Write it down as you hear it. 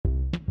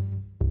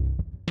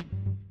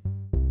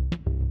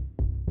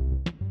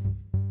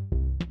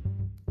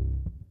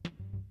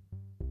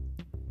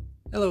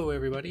Hello,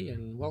 everybody,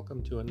 and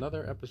welcome to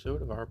another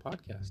episode of our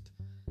podcast.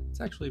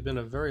 It's actually been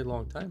a very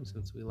long time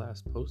since we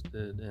last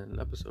posted an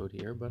episode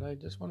here, but I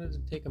just wanted to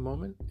take a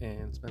moment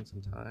and spend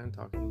some time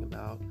talking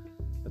about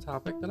a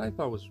topic that I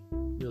thought was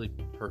really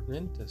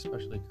pertinent,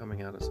 especially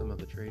coming out of some of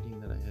the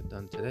trading that I had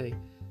done today.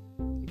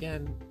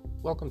 Again,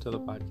 welcome to the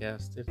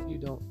podcast. If you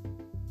don't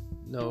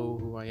know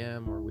who I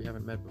am or we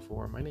haven't met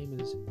before, my name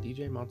is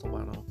DJ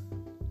Montalbano.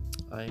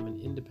 I am an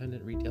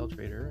independent retail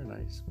trader, and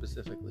I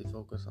specifically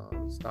focus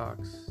on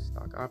stocks,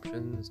 stock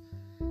options,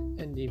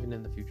 and even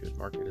in the futures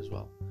market as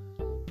well.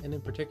 And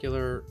in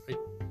particular, I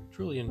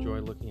truly enjoy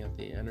looking at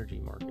the energy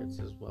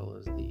markets as well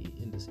as the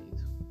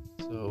indices.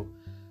 So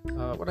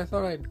what I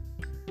thought I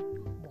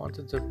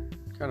wanted to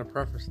kind of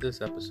preface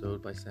this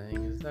episode by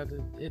saying is that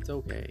it's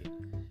okay.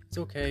 It's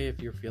okay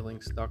if you're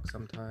feeling stuck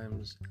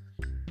sometimes.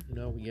 You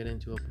know, we get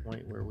into a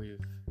point where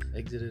we've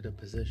exited a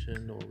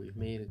position or we've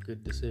made a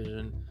good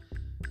decision,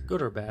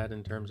 good or bad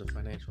in terms of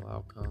financial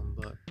outcome,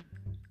 but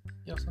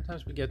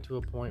sometimes we get to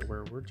a point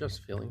where we're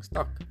just feeling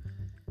stuck,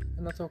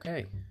 and that's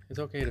okay. It's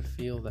okay to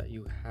feel that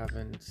you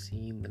haven't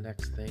seen the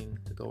next thing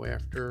to go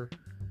after,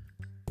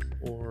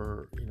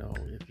 or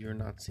if you're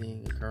not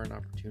seeing a current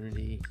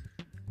opportunity,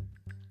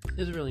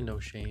 there's really no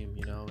shame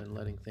in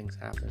letting things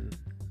happen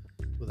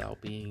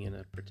without being in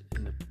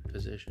a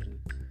position.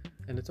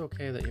 And it's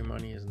okay that your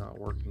money is not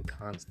working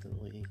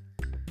constantly,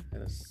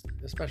 and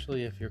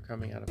especially if you're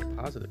coming out of a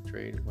positive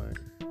trade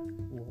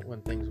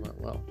when things went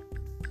well.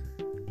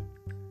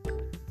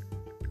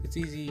 It's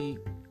easy,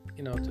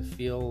 to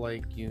feel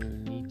like you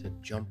need to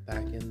jump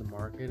back in the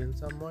market in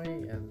some way,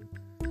 and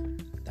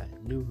that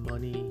new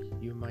money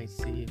you might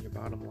see in your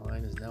bottom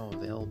line is now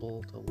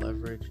available to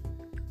leverage,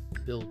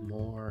 build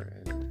more,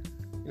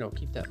 and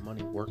keep that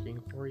money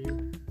working for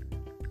you.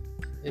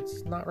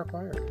 It's not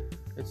required.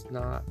 It's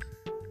not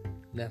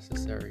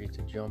necessary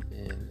to jump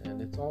in,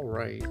 and it's all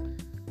right.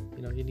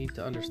 You need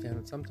to understand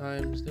that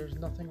sometimes there's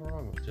nothing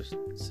wrong with just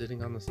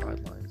sitting on the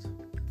sidelines.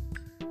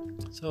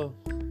 So,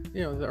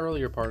 the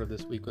earlier part of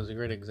this week was a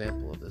great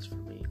example of this for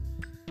me.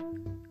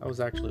 I was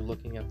actually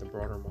looking at the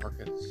broader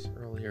markets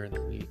earlier in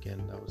the week,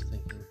 and I was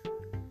thinking,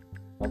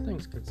 all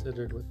things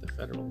considered, with the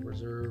Federal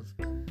Reserve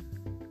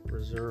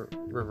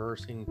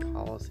reversing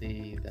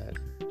policy that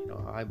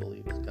I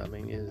believe is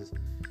coming,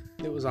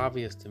 it was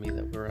obvious to me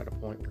that we're at a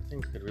point where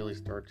things could really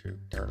start to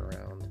turn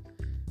around.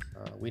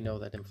 We know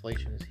that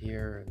inflation is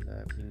here, and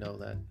that we know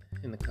that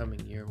in the coming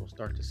year we'll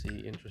start to see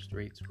interest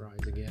rates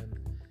rise again.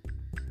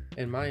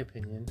 In my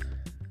opinion,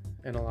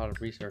 and a lot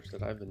of research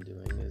that I've been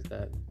doing, is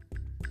that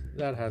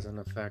has an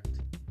effect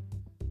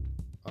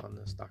on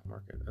the stock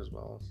market as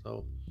well.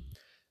 So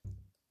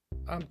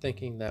I'm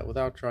thinking that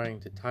without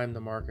trying to time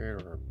the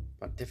market or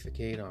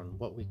pontificate on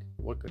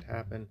what could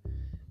happen,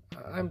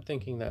 I'm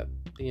thinking that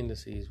the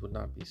indices would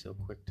not be so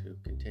quick to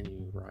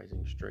continue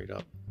rising straight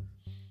up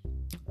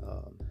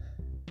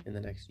in the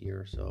next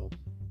year or so.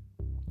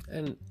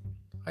 And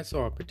I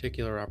saw a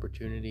particular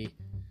opportunity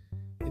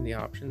in the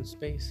options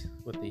space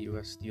with the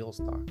U.S. Steel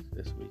stock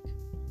this week.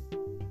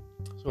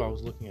 So I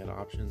was looking at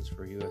options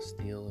for U.S.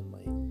 Steel, and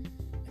my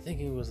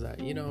thinking was that,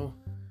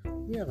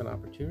 we have an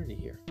opportunity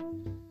here.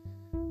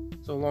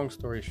 So long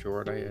story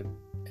short, I had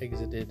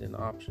exited an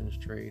options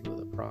trade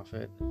with a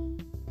profit,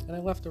 and I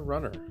left a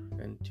runner,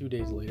 and 2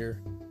 days later,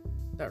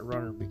 that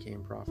runner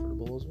became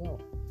profitable as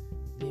well.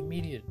 The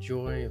immediate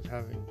joy of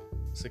having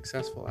a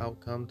successful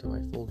outcome to my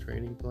full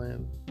trading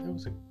plan,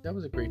 that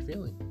was a great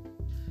feeling.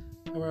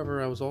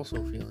 However, I was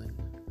also feeling,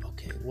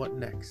 okay, what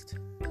next?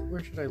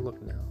 Where should I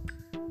look now?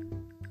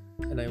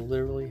 And I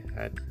literally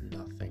had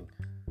nothing.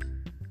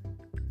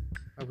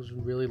 I was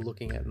really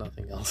looking at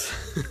nothing else.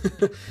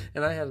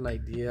 And I had an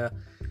idea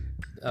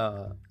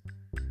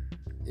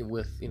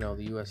with,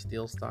 the U.S.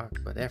 Steel stock,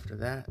 but after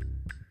that,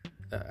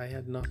 I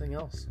had nothing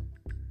else.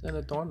 Then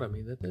it dawned on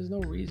me that there's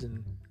no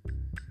reason,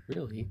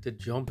 really, to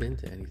jump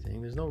into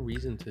anything. There's no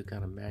reason to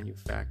kind of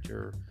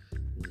manufacture,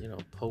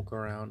 poke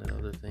around in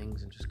other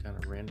things and just kind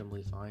of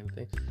randomly find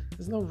things.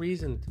 There's no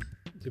reason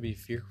to be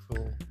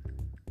fearful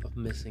of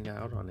missing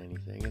out on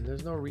anything, and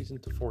there's no reason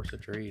to force a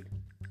trade.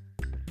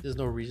 There's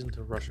no reason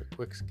to rush a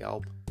quick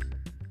scalp.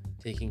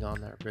 Taking on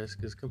that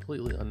risk is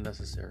completely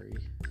unnecessary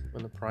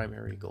when the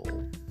primary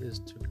goal is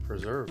to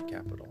preserve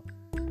capital.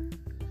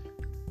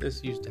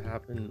 This used to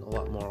happen a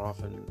lot more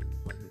often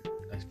when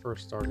I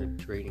first started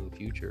trading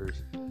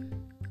futures.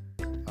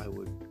 I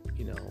would,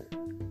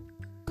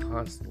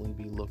 constantly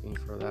be looking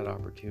for that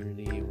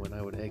opportunity, and when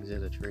I would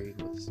exit a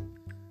trade with,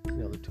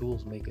 the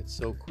tools make it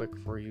so quick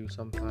for you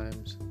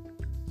sometimes.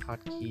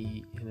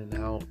 Hotkey in and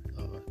out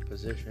of a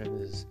position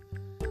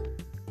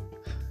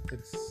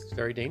it's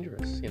very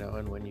dangerous,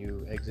 and when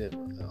you exit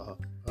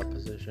a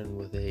position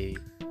with a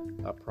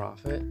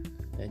profit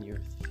and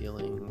you're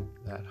feeling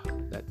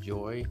that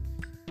joy,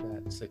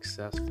 that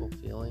successful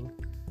feeling,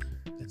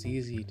 it's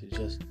easy to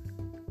just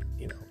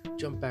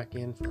jump back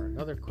in for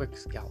another quick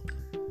scalp,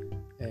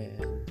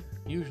 and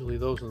usually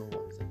those are the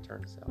ones that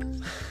turn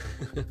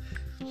south.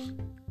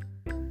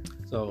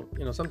 So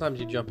sometimes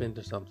you jump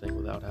into something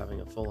without having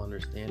a full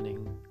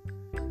understanding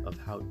of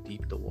how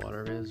deep the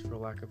water is, for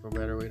lack of a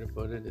better way to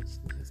put it, it's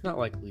not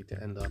likely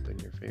to end up in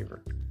your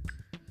favor.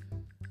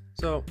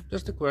 So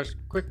just a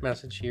quick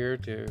message here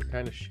to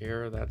kind of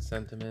share that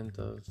sentiment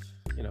of,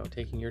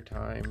 taking your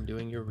time,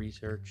 doing your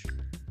research,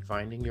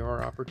 finding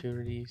your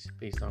opportunities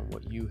based on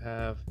what you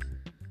have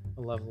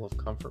a level of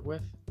comfort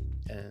with,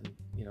 and,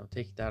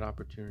 take that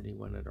opportunity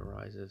when it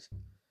arises.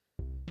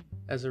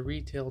 As a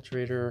retail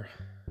trader,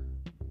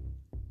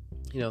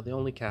 the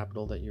only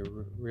capital that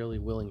you're really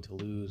willing to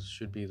lose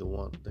should be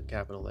the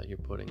capital that you're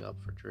putting up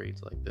for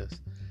trades like this.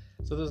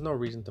 So there's no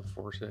reason to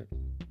force it.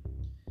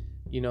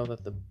 You know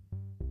that the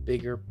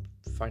bigger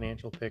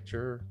financial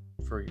picture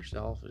for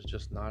yourself is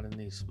just not in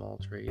these small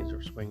trades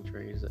or swing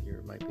trades that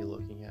you might be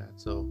looking at.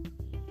 So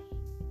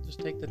just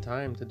take the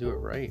time to do it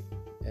right.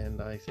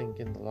 And I think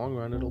in the long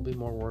run, it'll be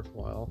more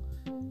worthwhile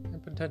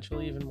and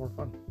potentially even more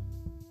fun.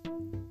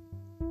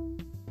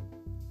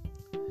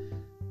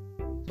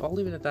 So I'll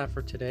leave it at that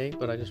for today,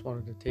 but I just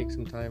wanted to take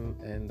some time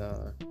and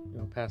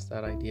pass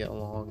that idea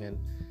along. And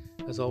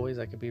as always,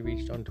 I can be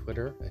reached on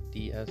Twitter at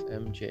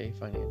DSMJ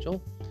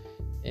Financial.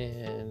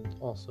 And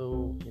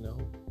also,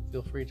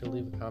 feel free to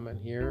leave a comment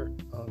here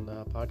on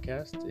the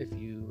podcast if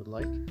you would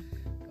like.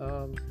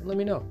 Let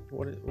me know,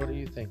 what do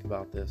you think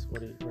about this?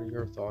 What are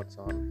your thoughts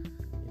on,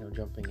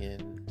 jumping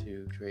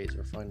into trades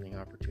or finding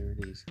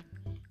opportunities?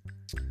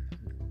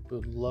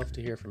 Would love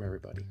to hear from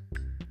everybody.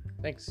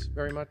 Thanks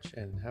very much,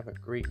 and have a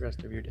great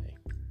rest of your day.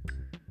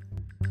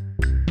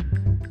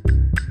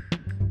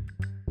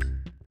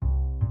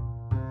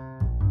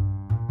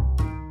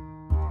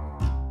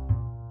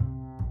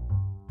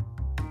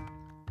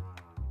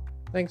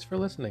 Thanks for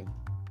listening.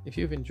 If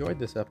you've enjoyed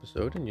this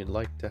episode and you'd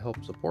like to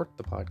help support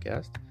the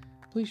podcast,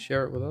 please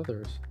share it with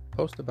others,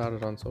 post about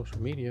it on social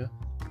media,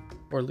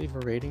 or leave a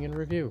rating and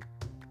review.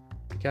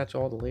 To catch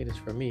all the latest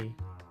from me,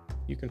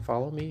 you can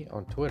follow me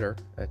on Twitter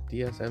at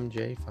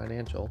DSMJ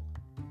Financial.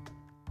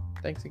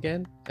 Thanks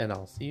again, and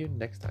I'll see you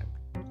next time.